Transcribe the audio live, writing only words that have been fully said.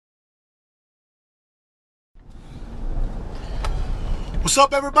What's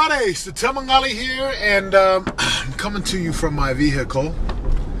up, everybody? Setema Gali here, and I'm coming to you from my vehicle.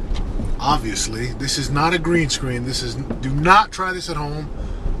 Obviously, this is not a green screen. Do not try this at home.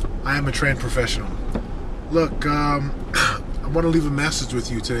 I am a trained professional. Look, I want to leave a message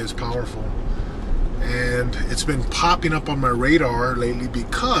with you today. It's powerful, and it's been popping up on my radar lately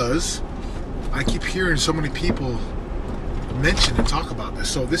because I keep hearing so many people mention and talk about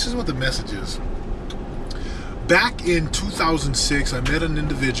this. So this is what the message is. Back in 2006, I met an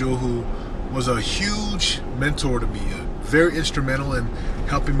individual who was a huge mentor to me, very instrumental in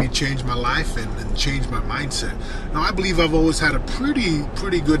helping me change my life and change my mindset. Now, I believe I've always had a pretty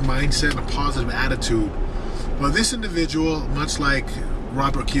good mindset and a positive attitude. But this individual, much like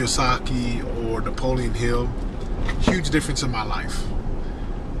Robert Kiyosaki or Napoleon Hill, huge difference in my life.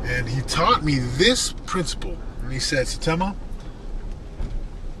 And he taught me this principle. And he said, Setema,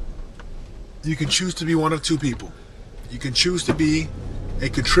 you can choose to be one of two people. You can choose to be a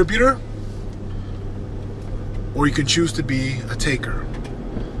contributor, or you can choose to be a taker.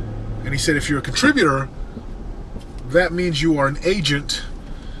 And he said, if you're a contributor, that means you are an agent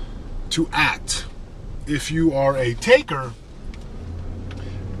to act. If you are a taker,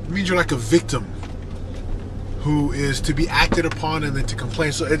 it means you're like a victim who is to be acted upon and then to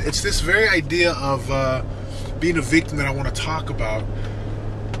complain. So it's this very idea of being a victim that I want to talk about.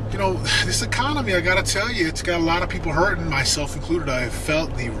 You know, this economy, I gotta tell you, it's got a lot of people hurting, myself included. I've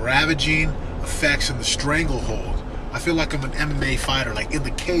felt the ravaging effects and the stranglehold. I feel like I'm an MMA fighter, like in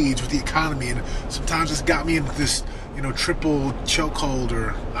the cage with the economy, and sometimes it's got me into this, triple chokehold,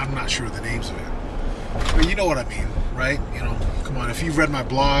 or I'm not sure the names of it. But you know what I mean, right? Come on, if you've read my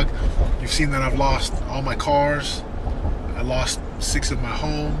blog, you've seen that I've lost all my cars. I lost 6 of my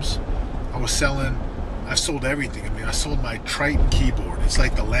homes. I sold everything. I sold my Triton keyboard. It's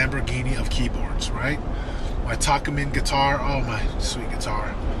like the Lamborghini of keyboards, right? My Takamine guitar, oh, my sweet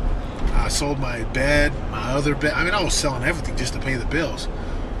guitar. I sold my bed, my other bed. I was selling everything just to pay the bills.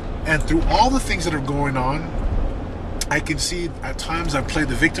 And through all the things that are going on, I can see at times I've played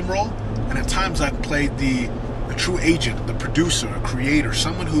the victim role, and at times I've played the true agent, the producer, a creator,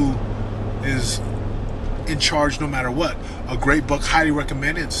 someone who is in charge no matter what. A great book, highly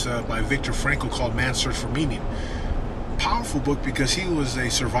recommended. It's by Viktor Frankl, called Man's Search for Meaning. Powerful book because he was a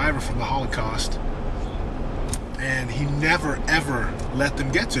survivor from the Holocaust, and he never ever let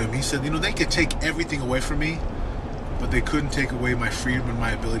them get to him. He said, they could take everything away from me, but they couldn't take away my freedom and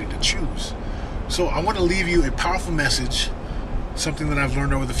my ability to choose. So I want to leave you a powerful message, something that I've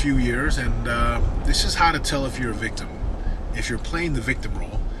learned over the few years, and this is how to tell if you're a victim, if you're playing the victim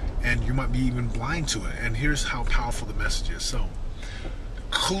role, and you might be even blind to it. And here's how powerful the message is. So,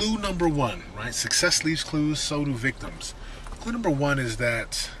 clue number 1, right? Success leaves clues, so do victims. Clue number 1 is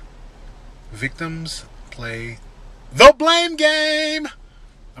that victims play the blame game.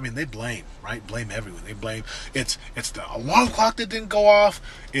 They blame, right? Blame everyone. They blame. It's the alarm clock that didn't go off.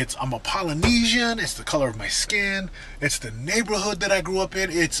 I'm a Polynesian. It's the color of my skin. It's the neighborhood that I grew up in.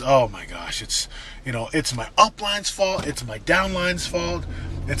 Oh my gosh. It's my upline's fault. It's my downline's fault.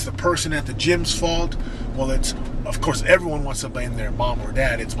 It's the person at the gym's fault. Well, of course, everyone wants to blame their mom or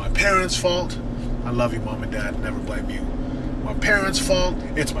dad. It's my parents' fault. I love you, mom and dad. Never blame you. My parents' fault.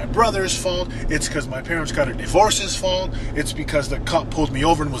 It's my brother's fault. It's because my parents got a divorce's fault. It's because the cop pulled me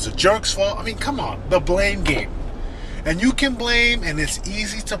over and was a jerk's fault. Come on, the blame game. And you can blame, and it's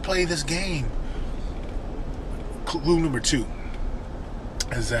easy to play this game. Clue number 2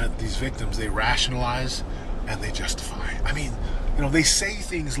 is that these victims, they rationalize and they justify. They say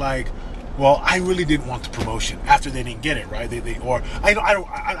things like, well, I really didn't want the promotion after they didn't get it, right? Or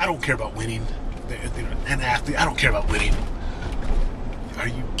I don't care about winning. They're an athlete. I don't care about winning. Are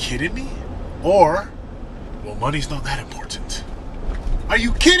you kidding me? Or, well, money's not that important. Are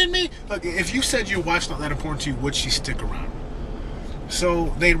you kidding me? Look, if you said your wife's not that important to you, would she stick around?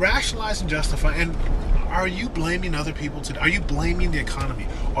 So they rationalize and justify. And are you blaming other people today? Are you blaming the economy?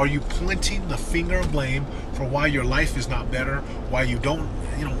 Are you pointing the finger of blame for why your life is not better? Why you don't,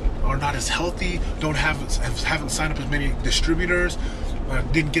 are not as healthy? Haven't signed up as many distributors?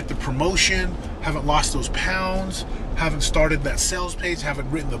 Didn't get the promotion? Haven't lost those pounds? Haven't started that sales page? Haven't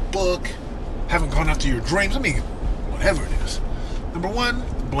written the book? Haven't gone after your dreams? Whatever it is. Number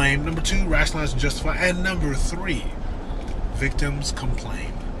 1, blame. Number 2, rationalize and justify. And number 3, victims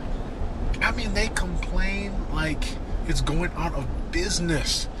complain. They complain like it's going out of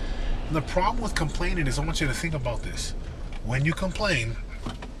business. And the problem with complaining is, I want you to think about this. When you complain,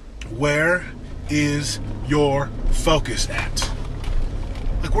 where is your focus at?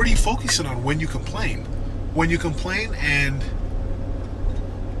 Like, what are you focusing on when you complain? When you complain and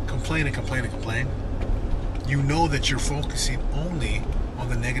complain and complain and complain, you know that you're focusing only on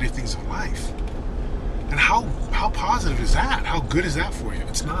the negative things of life. And how positive is that? How good is that for you?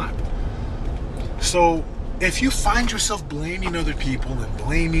 It's not. So if you find yourself blaming other people and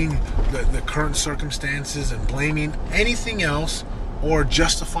blaming the current circumstances and blaming anything else, or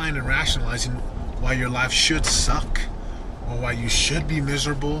justifying and rationalizing why your life should suck, or why you should be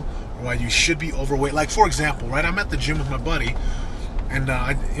miserable, or why you should be overweight. Like, for example, right, I'm at the gym with my buddy, and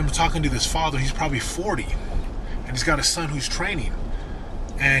I'm talking to this father. He's probably 40, and he's got a son who's training.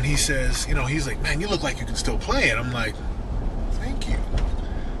 And he says, you know, he's like, man, you look like you can still play. And I'm like, thank you.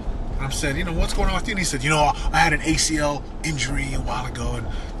 And I said, you know, what's going on with you? And he said, you know, I had an ACL injury a while ago, and,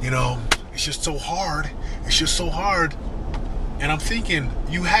 you know, it's just so hard. It's just so hard. And I'm thinking,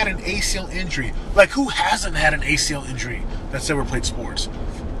 you had an ACL injury. Like, who hasn't had an ACL injury that's ever played sports?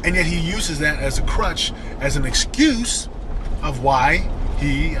 And yet he uses that as a crutch, as an excuse of why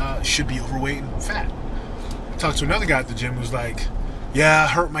he should be overweight and fat. I talked to another guy at the gym who's like, yeah, I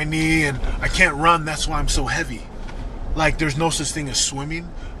hurt my knee and I can't run, that's why I'm so heavy. Like, there's no such thing as swimming.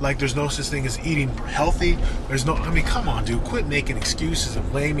 Like, there's no such thing as eating healthy. I mean, come on, dude. Quit making excuses and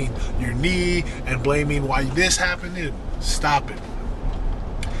blaming your knee and blaming why this happened. Dude, stop it.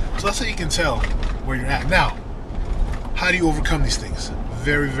 So that's how you can tell where you're at. Now, how do you overcome these things?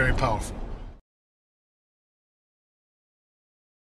 Very, very powerful.